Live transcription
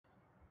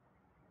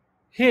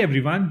Hey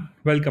everyone,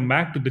 welcome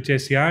back to the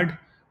Chessyard.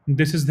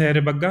 This is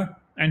dhairyabagga,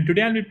 and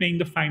today I'll be playing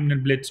the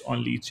 5-minute blitz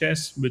only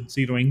chess with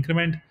zero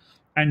increment.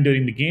 And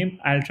during the game,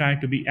 I'll try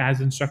to be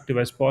as instructive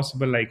as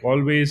possible, like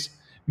always,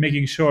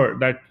 making sure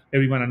that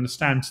everyone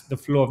understands the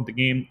flow of the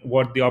game,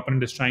 what the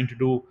opponent is trying to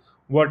do,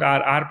 what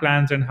are our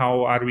plans, and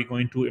how are we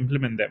going to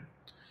implement them.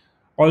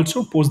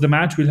 Also, post the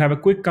match, we'll have a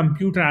quick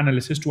computer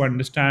analysis to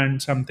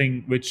understand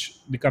something which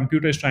the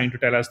computer is trying to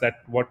tell us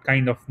that what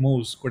kind of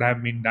moves could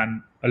have been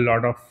done, a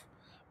lot of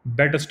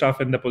better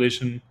stuff in the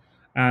position,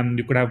 and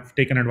you could have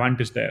taken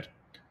advantage there.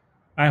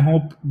 I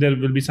hope there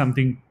will be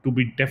something to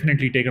be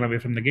definitely taken away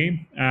from the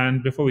game.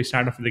 And before we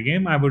start off with the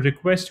game, I would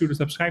request you to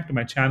subscribe to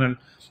my channel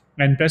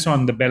and press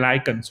on the bell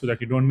icon so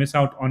that you don't miss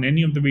out on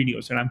any of the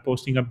videos that I'm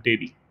posting up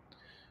daily.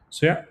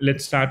 So, yeah,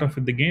 let's start off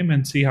with the game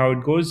and see how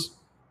it goes.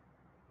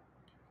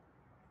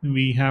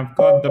 We have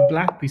got the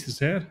black pieces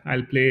here.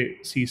 I'll play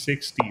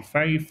c6,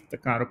 d5. The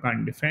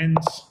Caro-Kann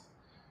defends.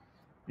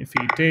 If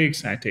he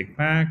takes, I take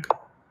back.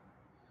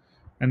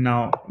 And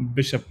now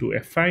bishop to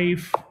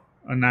f5,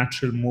 a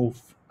natural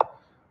move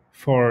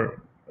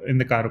for in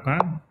the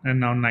Caro-Kann.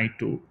 And now knight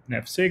to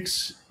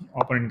f6.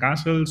 Opponent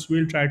castles.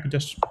 We'll try to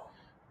just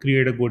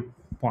create a good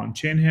pawn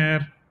chain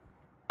here.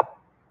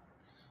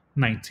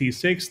 Knight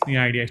c6. The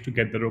idea is to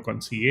get the rook on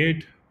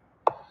c8.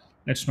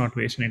 Let's not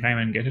waste any time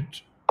and get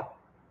it.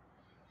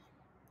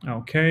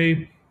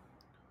 Okay.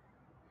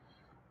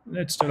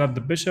 Let's still have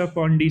the bishop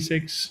on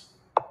d6.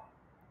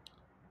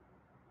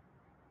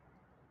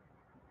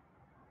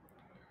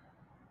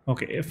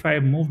 Okay, if I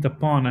move the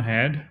pawn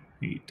ahead,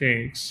 he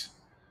takes,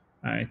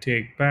 I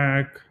take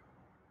back.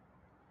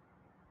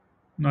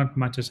 Not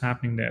much is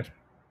happening there.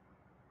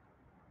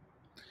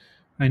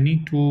 I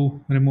need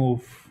to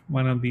remove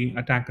one of the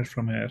attackers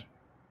from here.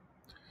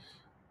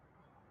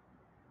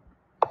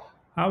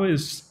 How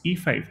is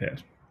e5 here?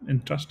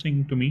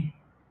 Interesting to me.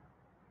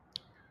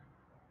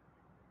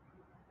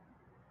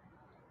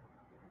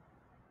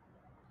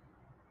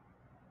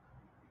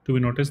 Do we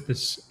notice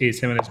this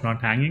a7 is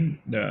not hanging?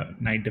 The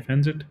knight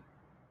defends it.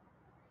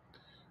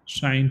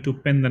 Trying to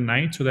pin the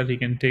knight so that he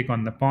can take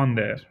on the pawn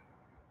there.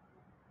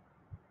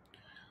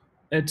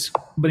 Let's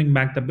bring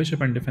back the bishop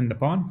and defend the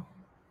pawn.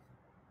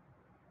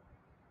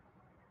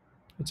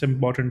 It's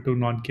important to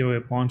not give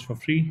away pawns for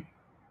free.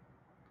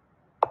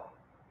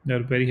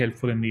 They're very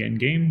helpful in the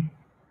endgame.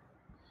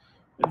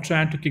 We'll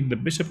try to kick the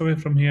bishop away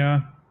from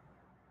here.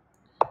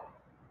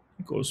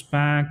 Goes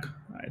back.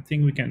 I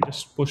think we can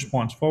just push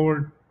pawns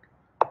forward.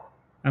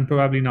 And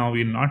probably now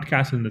we'll not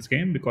castle in this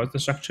game because the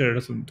structure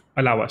doesn't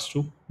allow us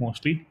to,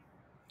 mostly.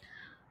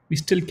 We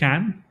still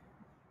can,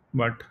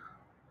 but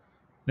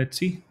let's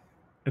see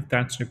if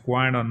that's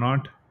required or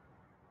not.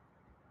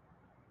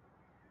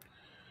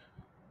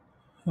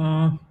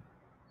 Uh,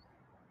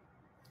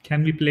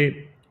 can we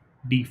play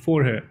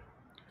d4 here?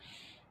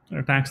 It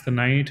attacks the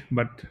knight,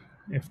 but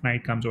if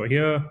knight comes over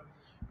here,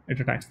 it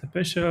attacks the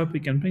bishop.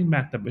 We can bring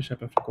back the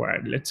bishop if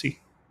required. Let's see.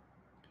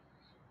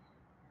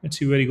 Let's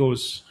see where he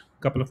goes.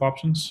 Couple of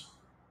options.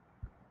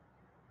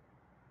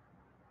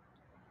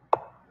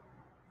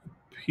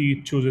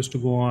 He chooses to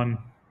go on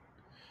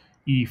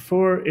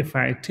e4. If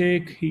I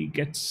take, he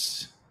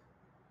gets.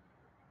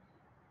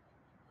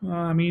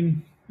 I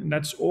mean,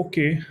 that's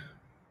okay.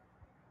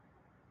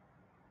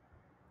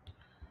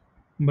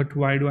 But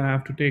why do I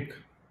have to take?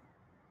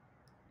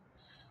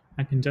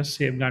 I can just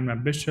safeguard my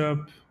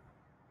bishop.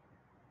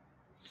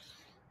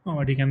 Oh,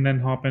 but he can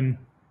then hop in.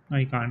 No,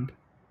 he can't.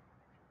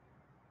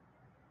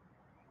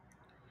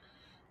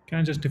 Can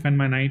I just defend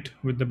my knight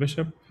with the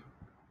bishop?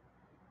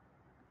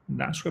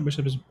 Dash square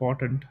bishop is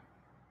important.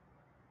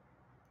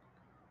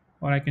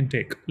 Or I can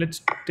take.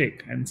 Let's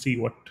take and see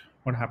what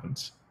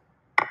happens.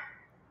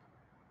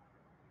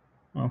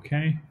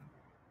 Okay.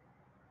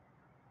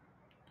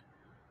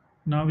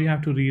 Now we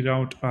have to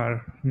reroute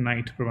our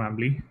knight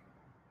probably.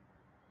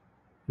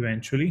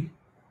 Eventually.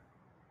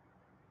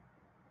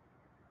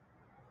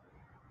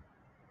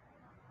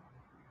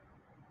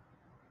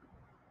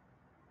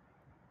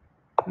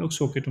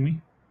 Looks okay to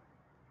me.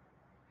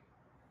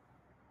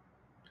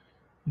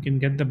 You can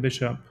get the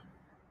bishop.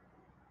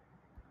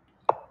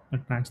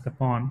 Attacks the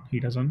pawn. He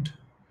doesn't.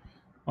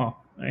 Oh,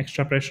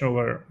 extra pressure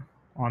over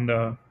on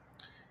the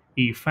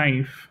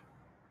e5,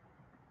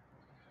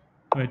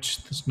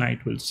 which this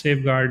knight will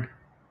safeguard.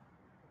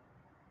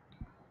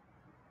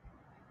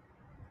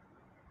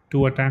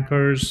 Two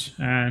attackers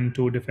and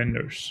two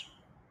defenders.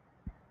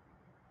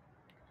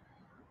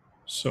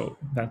 So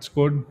that's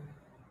good.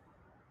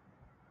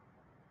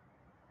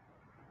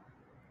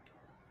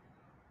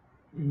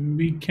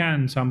 We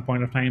can some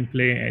point of time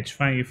play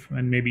h5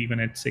 and maybe even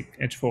h6,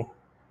 h4.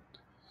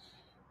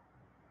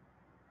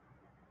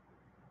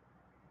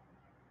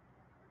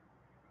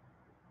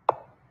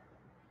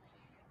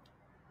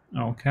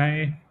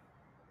 Okay.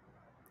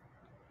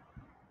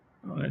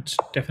 Let's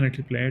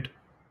definitely play it.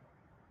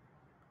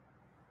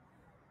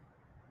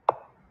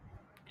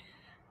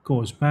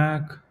 Goes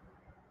back.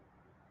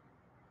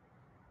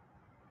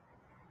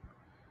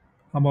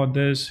 How about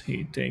this?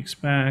 He takes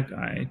back.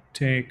 I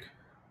take.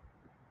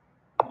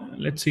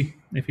 Let's see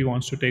if he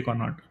wants to take or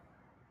not.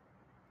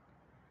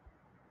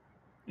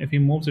 If he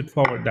moves it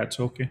forward, that's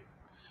okay.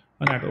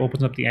 And that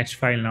opens up the H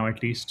file now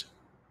at least.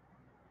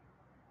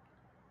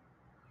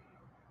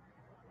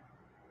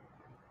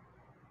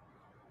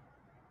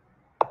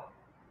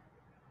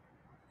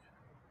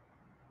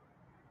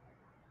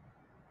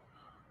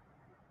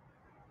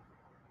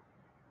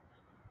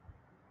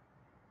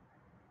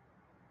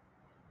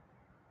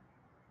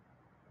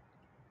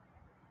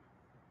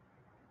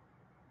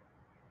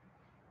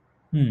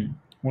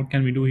 What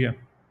can we do here?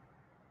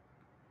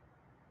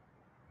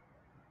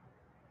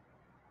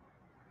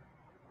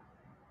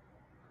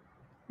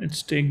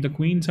 Let's take the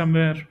queen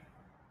somewhere.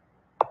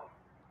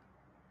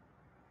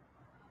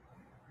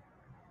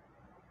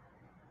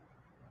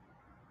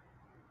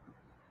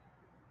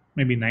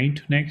 Maybe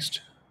knight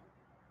next.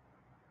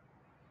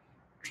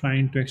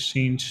 Trying to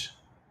exchange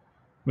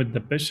with the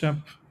bishop.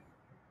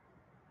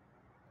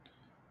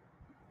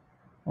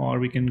 Or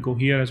we can go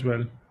here as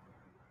well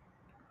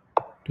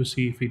to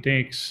see if he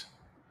takes.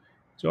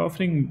 So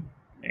offering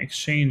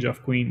exchange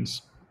of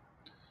queens.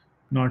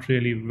 Not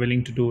really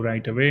willing to do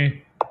right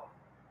away.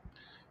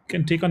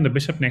 Can take on the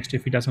bishop next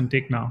if he doesn't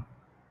take now.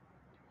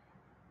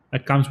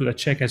 That comes with a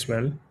check as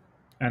well.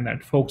 And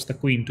that forks the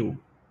queen too.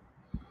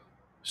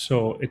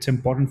 So it's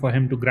important for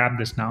him to grab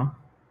this now.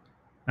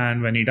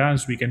 And when he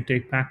does, we can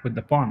take back with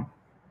the pawn.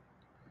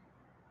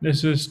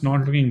 This is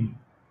not looking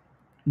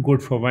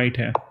good for white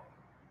here.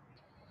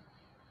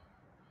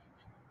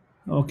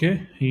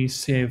 Okay, he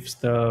saves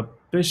the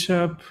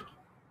bishop.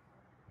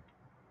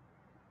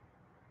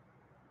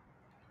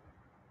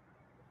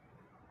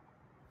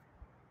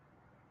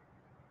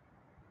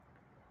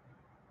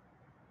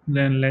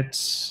 Then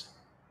let's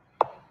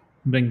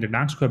bring the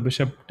dark square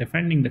bishop,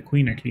 defending the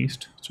queen at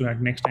least, so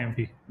that next time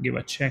we give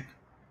a check.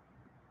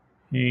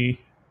 He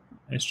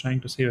is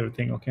trying to save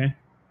everything, okay?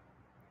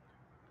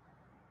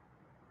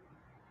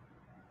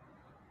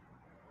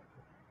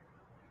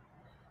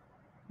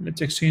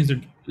 Let's exchange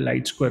the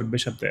light square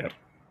bishop there.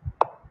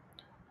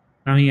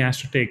 Now he has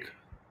to take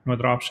no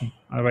other option,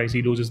 otherwise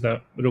he loses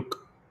the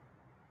rook.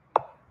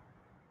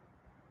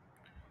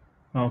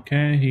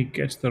 Okay, he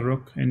gets the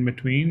rook in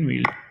between.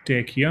 We'll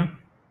take here.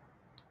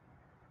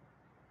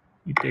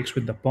 He takes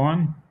with the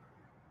pawn.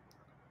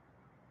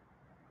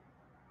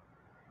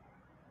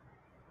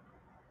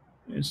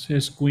 Is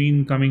his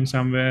queen coming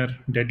somewhere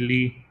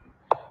deadly?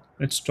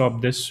 Let's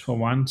stop this for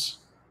once.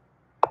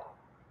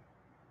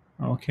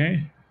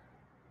 Okay.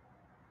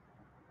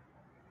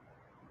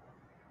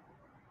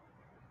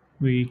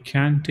 We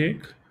can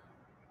take.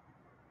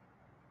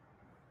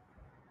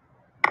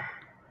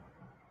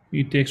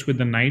 He takes with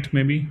the knight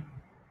maybe.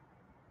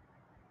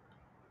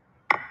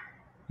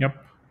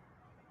 Yep.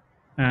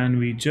 And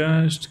we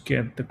just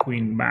get the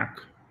queen back.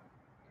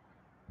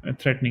 A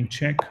threatening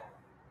check.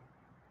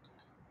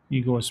 He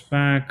goes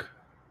back.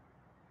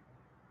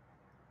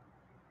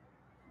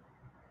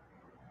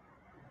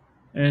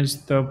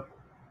 Is the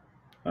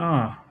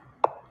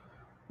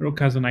rook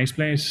has a nice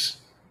place.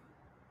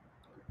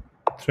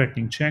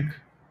 Threatening check,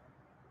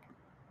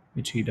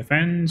 which he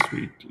defends.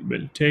 We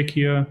will take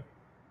here.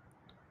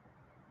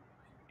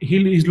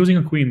 He's losing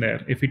a queen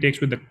there if he takes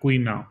with the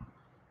queen now,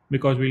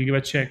 because we'll give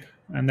a check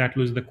and that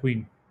loses the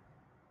queen.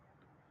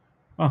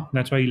 Oh,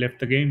 that's why he left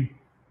the game.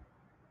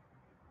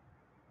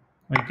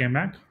 He came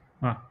back.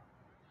 Ah,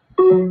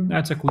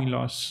 that's a queen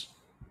loss.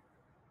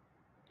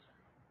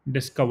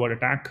 Discovered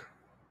attack.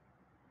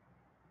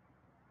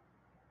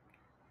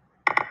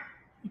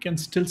 We can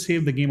still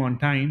save the game on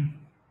time.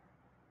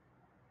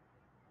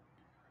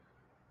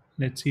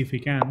 Let's see if we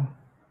can.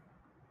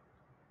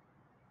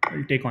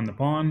 We'll take on the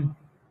pawn.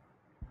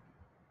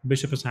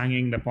 Bishop is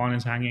hanging, the pawn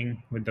is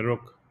hanging with the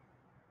rook.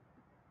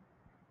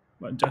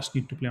 But just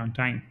need to play on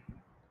time.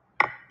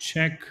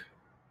 Check.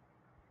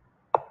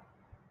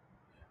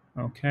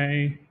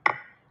 Okay.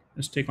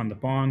 Let's take on the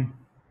pawn.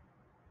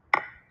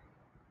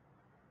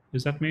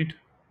 Is that mate?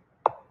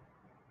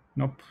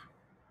 Nope.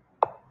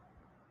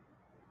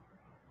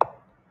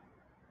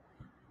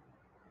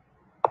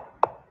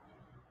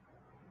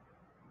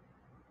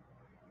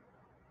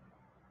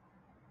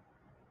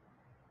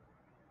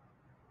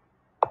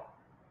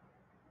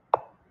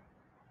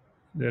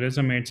 There is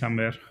a mate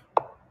somewhere.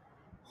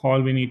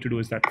 All we need to do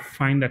is that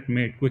find that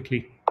mate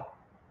quickly.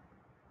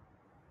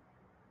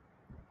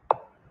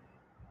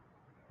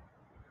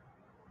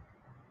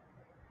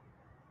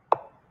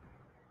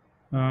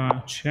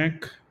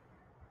 Check.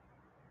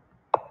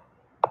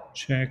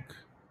 Check.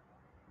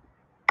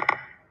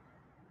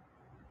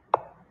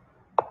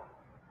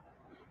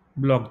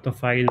 Block the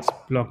files,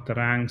 block the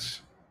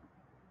ranks.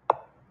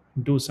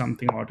 Do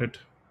something about it.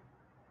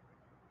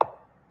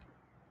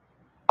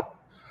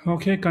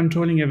 Okay,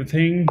 controlling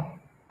everything.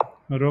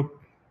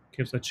 Rook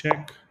gives a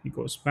check. He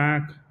goes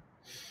back.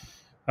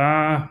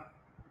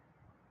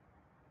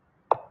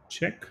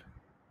 Check.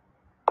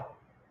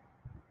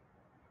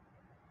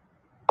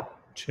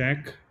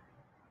 Check.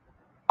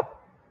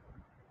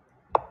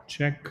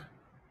 Check.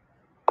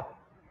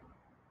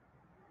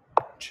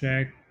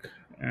 Check.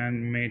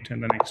 And mate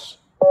in the next.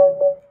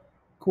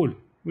 Cool.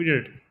 We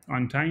did it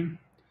on time.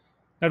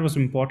 That was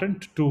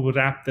important to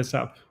wrap this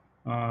up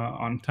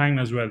on time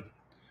as well,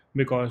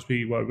 because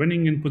we were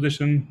winning in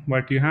position,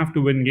 but you have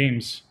to win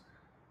games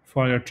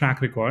for your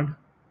track record,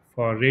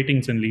 for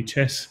ratings in league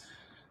chess.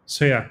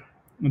 So yeah,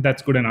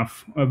 that's good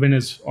enough. A win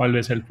is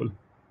always helpful.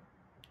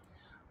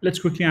 Let's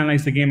quickly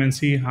analyze the game and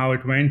see how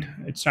it went.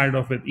 It started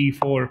off with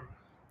e4.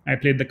 I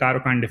played the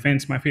Caro-Kann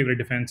defense, my favorite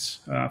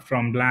defense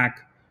from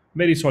black.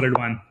 Very solid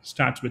one.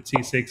 Starts with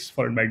c6,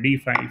 followed by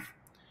d5.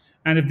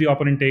 And if the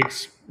opponent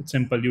takes, it's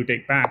simple, you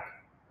take back.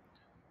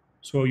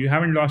 So you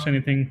haven't lost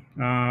anything.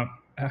 I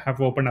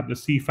have opened up the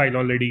C file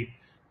already.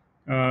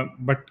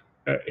 But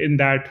in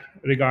that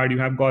regard, you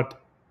have got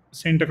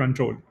center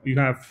control. You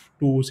have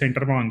two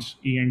center pawns,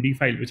 E and D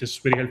file, which is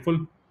very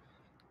helpful.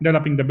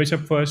 Developing the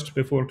bishop first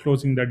before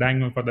closing the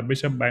diagonal for the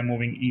bishop by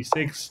moving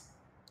E6.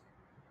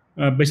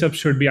 Bishop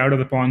should be out of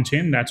the pawn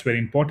chain. That's very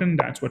important.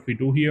 That's what we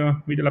do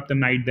here. We develop the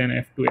knight, then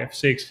F2,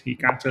 F6. He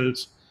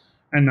castles,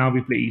 and now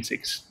we play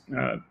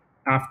E6.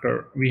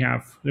 After we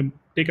have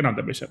taken out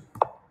the bishop,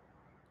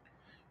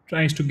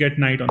 tries to get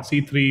knight on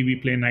c3. We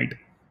play knight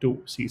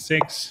to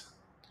c6.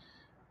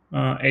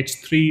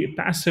 H3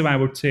 passive, I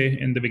would say,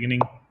 in the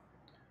beginning,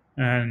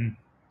 and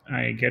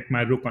I get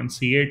my rook on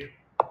c8.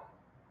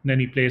 Then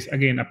he plays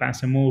again a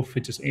passive move,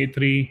 which is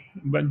a3,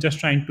 but just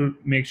trying to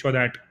make sure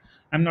that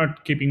I'm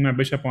not keeping my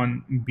bishop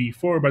on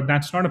b4, but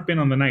that's not a pin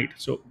on the knight,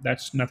 so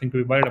that's nothing to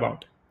be worried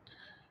about.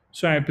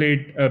 So I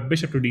played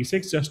bishop to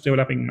d6, just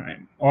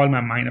developing all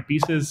my minor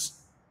pieces.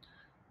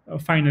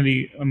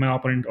 Finally, my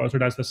opponent also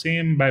does the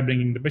same by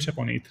bringing the bishop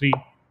on a3.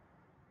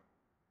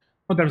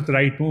 Oh, that was the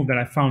right move that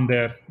I found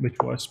there, which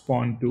was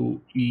pawn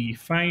to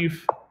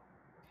e5.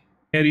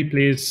 Here he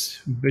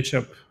plays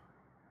bishop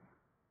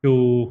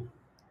to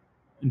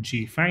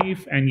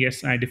g5, and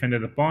yes, I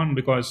defended the pawn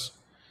because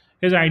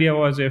his idea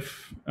was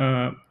if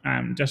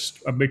I'm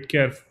just a bit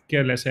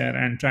careless here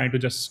and try to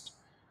just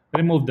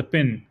remove the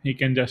pin, he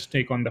can just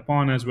take on the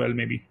pawn as well,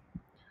 maybe.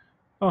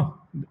 Oh,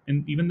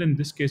 and even in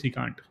this case, he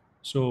can't.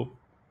 So,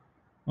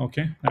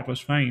 okay, that was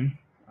fine.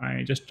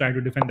 I just tried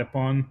to defend the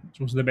pawn, which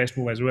was the best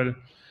move as well.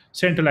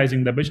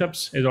 Centralizing the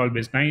bishops is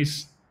always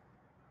nice.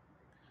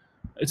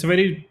 It's a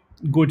very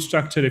good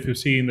structure if you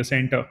see in the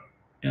center.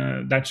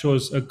 That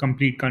shows a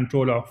complete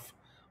control of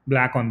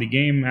black on the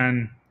game.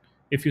 And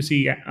if you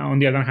see, on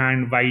the other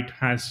hand, white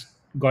has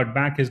got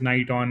back his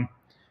knight on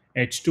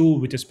h2,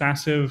 which is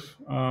passive.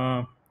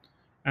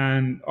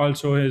 And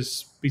also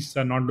his pieces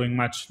are not doing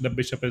much. The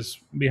bishop is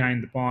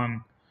behind the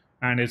pawn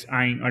and is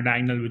eyeing a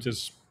diagonal, which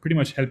is pretty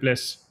much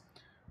helpless.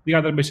 The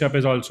other bishop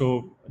is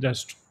also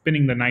just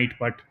pinning the knight,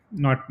 but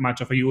not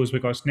much of a use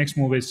because next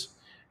move is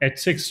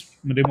h6,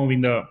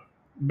 removing the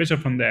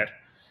bishop from there.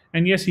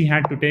 And yes, he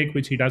had to take,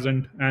 which he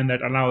doesn't, and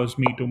that allows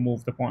me to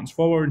move the pawns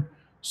forward.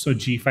 So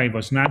g5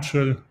 was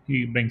natural.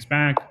 He brings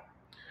back.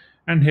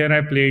 And here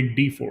I played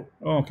d4.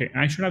 Oh, okay,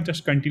 I should have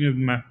just continued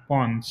with my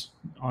pawns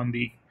on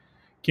the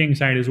king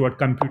side is what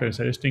computer is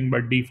suggesting,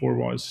 but d4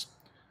 was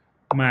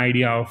my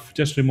idea of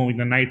just removing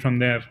the knight from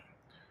there.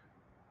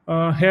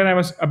 Here I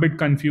was a bit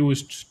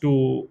confused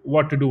to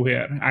what to do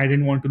here. I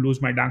didn't want to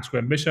lose my dark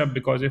square bishop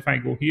because if I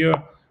go here,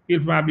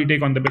 he'll probably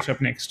take on the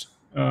bishop next,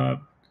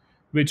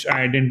 which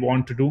I didn't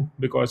want to do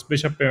because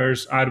bishop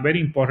pairs are very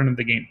important in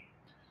the game.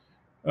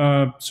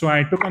 So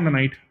I took on the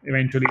knight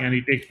eventually, and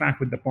he takes back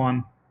with the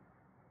pawn.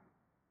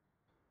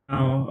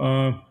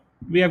 Now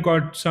we have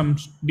got some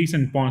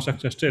decent pawn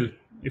structure still.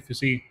 If you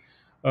see,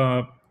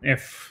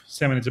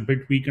 f7 is a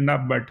bit weakened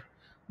up, but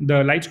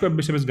the light square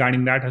bishop is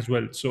guarding that as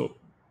well. So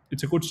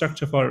it's a good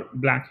structure for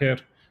black here.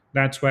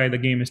 That's why the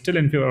game is still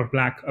in favor of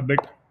black a bit.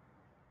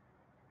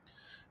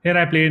 Here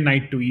I played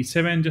knight to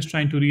e7, just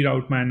trying to read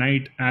out my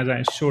knight as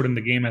I showed in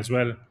the game as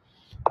well.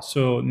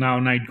 So now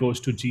knight goes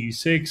to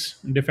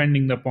g6,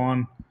 defending the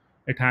pawn.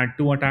 It had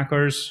two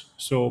attackers,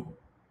 so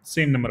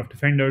same number of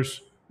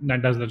defenders.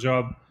 That does the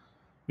job.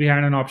 We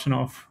had an option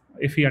of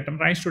if he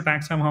tries to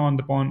attack somehow on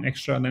the pawn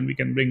extra, then we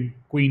can bring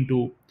queen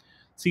to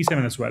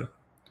c7 as well.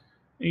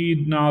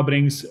 He now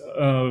brings,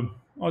 oh,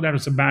 that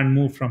was a bad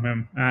move from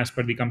him as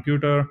per the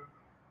computer,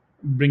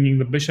 bringing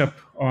the bishop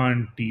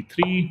on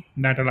d3.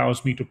 That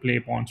allows me to play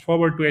pawns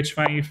forward to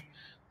h5.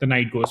 The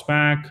knight goes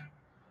back.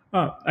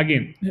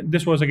 Again,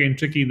 this was again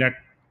tricky that,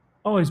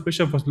 oh, his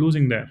bishop was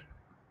losing there.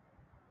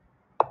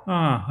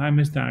 Ah, I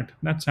missed that.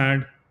 That's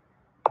sad.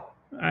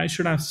 I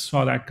should have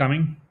saw that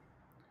coming.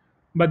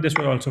 But this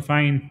was also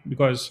fine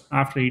because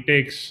after he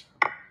takes,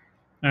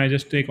 I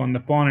just take on the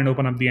pawn and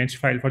open up the h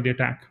file for the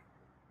attack.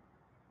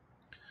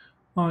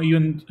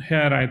 Even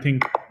here, I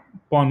think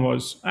pawn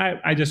was,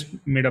 I just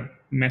made a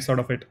mess out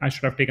of it. I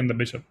should have taken the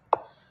bishop.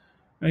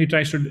 He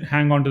tries to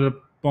hang on to the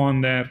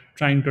pawn there,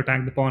 trying to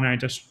attack the pawn. I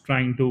just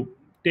trying to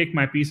take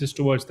my pieces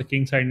towards the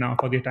king side now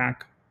for the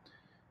attack.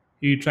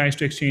 He tries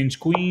to exchange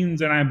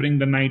queens, and I bring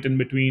the knight in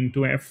between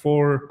to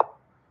f4.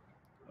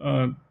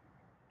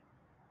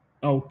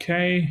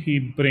 Okay, he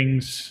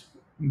brings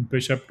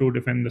bishop to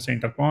defend the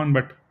center pawn,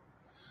 but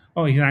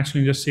oh, he's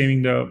actually just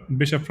saving the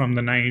bishop from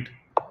the knight.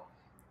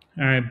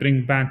 I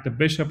bring back the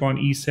bishop on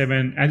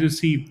e7. As you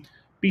see,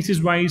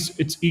 Pieces wise,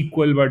 it's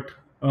equal, but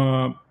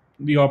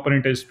the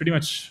opponent is pretty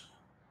much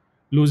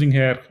losing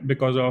here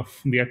because of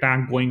the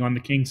attack going on the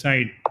king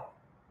side.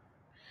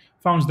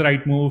 Found the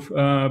right move.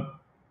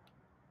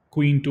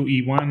 Queen to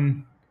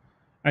e1.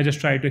 I just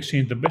try to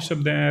exchange the bishop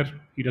there.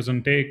 He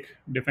doesn't take,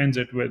 defends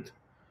it with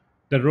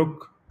the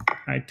rook.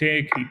 I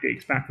take, he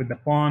takes back with the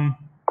pawn.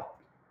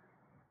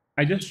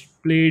 I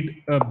just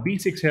played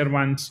b6 here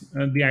once.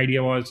 The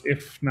idea was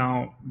if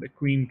now the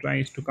queen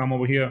tries to come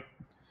over here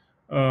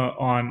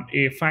on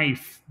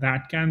a5,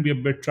 that can be a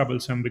bit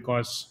troublesome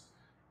because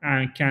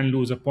I can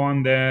lose a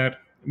pawn there.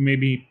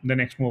 Maybe the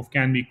next move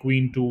can be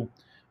queen to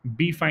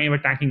b5,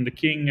 attacking the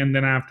king, and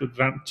then I have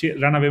to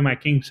run away my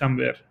king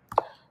somewhere.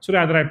 So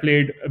rather, I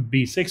played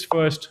b6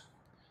 first,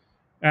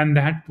 and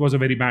that was a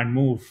very bad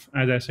move,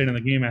 as I said in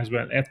the game as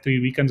well.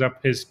 f3 weakens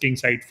up his king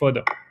side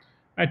further.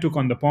 I took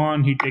on the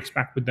pawn. He takes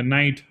back with the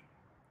knight.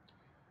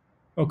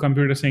 Oh,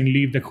 computer saying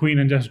leave the queen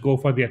and just go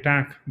for the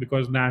attack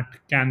because that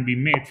can be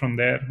made from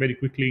there very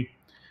quickly.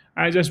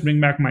 I just bring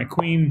back my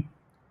queen.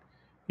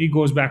 He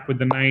goes back with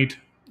the knight,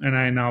 and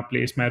I now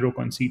place my rook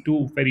on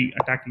c2, very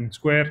attacking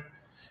square.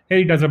 Here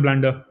he does a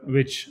blunder,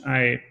 which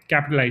I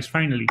capitalized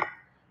finally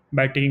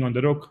by taking on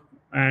the rook.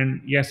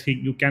 And yes,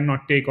 you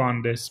cannot take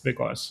on this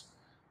because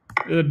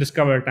there's a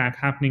discover attack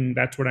happening.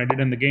 That's what I did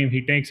in the game.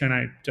 He takes, and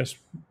I just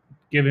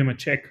give him a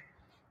check.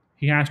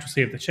 He has to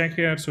save the check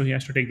here, so he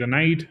has to take the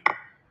knight,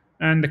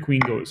 and the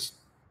queen goes.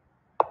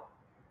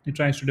 He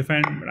tries to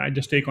defend, but I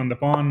just take on the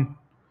pawn,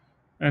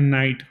 and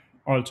knight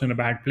also in a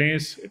bad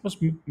place. It was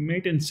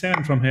mate in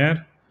 7 from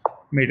here,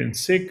 mate in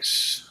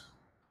 6,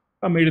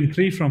 or mate in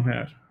 3 from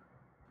here.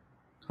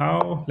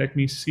 How? Let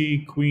me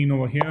see. Queen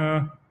over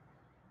here,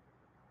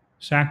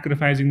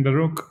 sacrificing the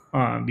rook.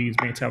 These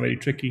mates are very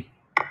tricky.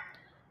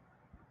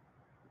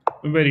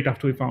 Very tough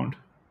to be found,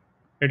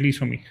 at least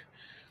for me.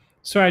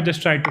 So I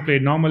just tried to play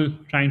normal,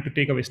 trying to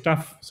take away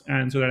stuff,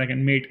 and so that I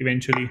can mate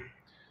eventually.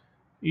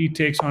 He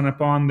takes on a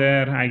pawn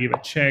there. I give a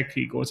check.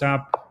 He goes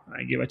up.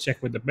 I give a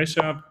check with the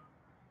bishop.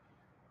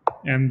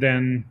 And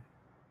then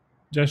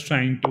just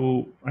trying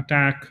to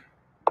attack.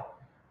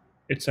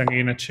 It's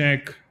again a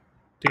check.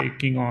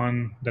 Taking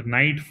on the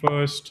knight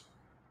first.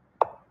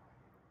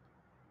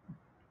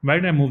 Why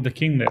did I move the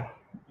king there?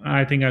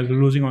 I think I was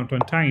losing on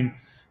time.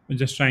 I was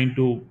just trying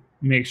to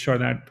make sure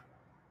that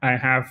I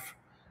have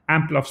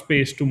ample of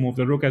space to move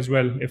the rook as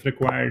well if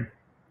required.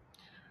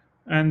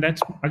 And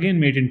that's again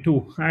mate in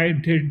 2. I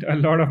did a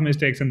lot of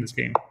mistakes in this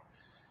game.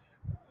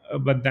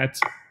 But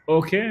that's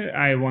okay.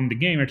 I won the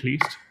game at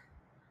least.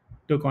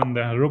 Took on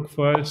the rook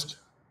first.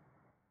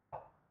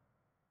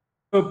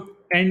 So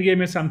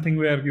endgame is something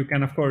where you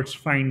can of course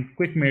find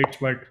quick mates,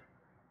 but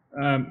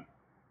um,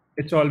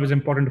 it's always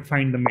important to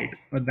find the mate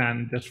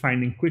than just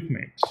finding quick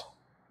mates.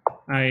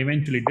 I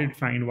eventually did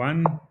find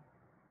one,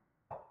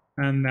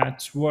 and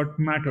that's what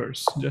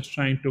matters. Just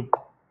trying to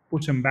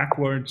push him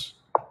backwards.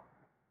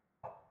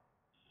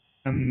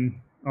 And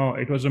oh,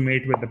 it was a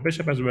mate with the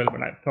bishop as well,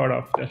 but I thought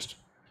of just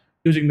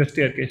using the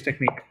staircase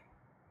technique.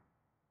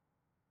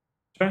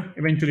 So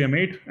eventually a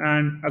mate,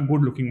 and a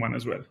good looking one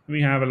as well.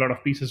 We have a lot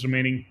of pieces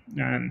remaining,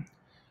 and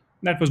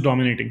that was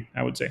dominating,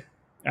 I would say,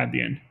 at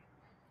the end.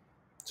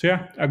 So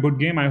yeah, a good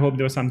game. I hope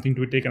there was something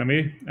to be taken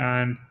away,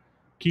 and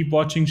keep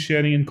watching,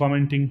 sharing, and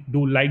commenting.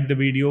 Do like the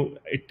video.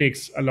 It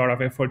takes a lot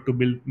of effort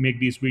to make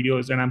these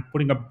videos, and I'm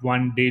putting up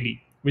one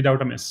daily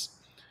without a miss.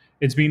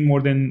 It's been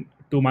more than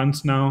 2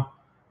 months now,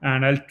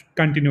 and I'll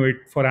continue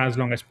it for as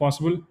long as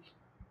possible.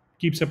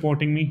 Keep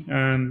supporting me,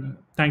 and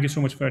thank you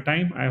so much for your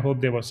time. I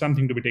hope there was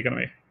something to be taken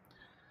away.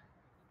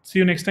 See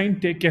you next time.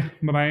 Take care.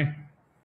 Bye bye.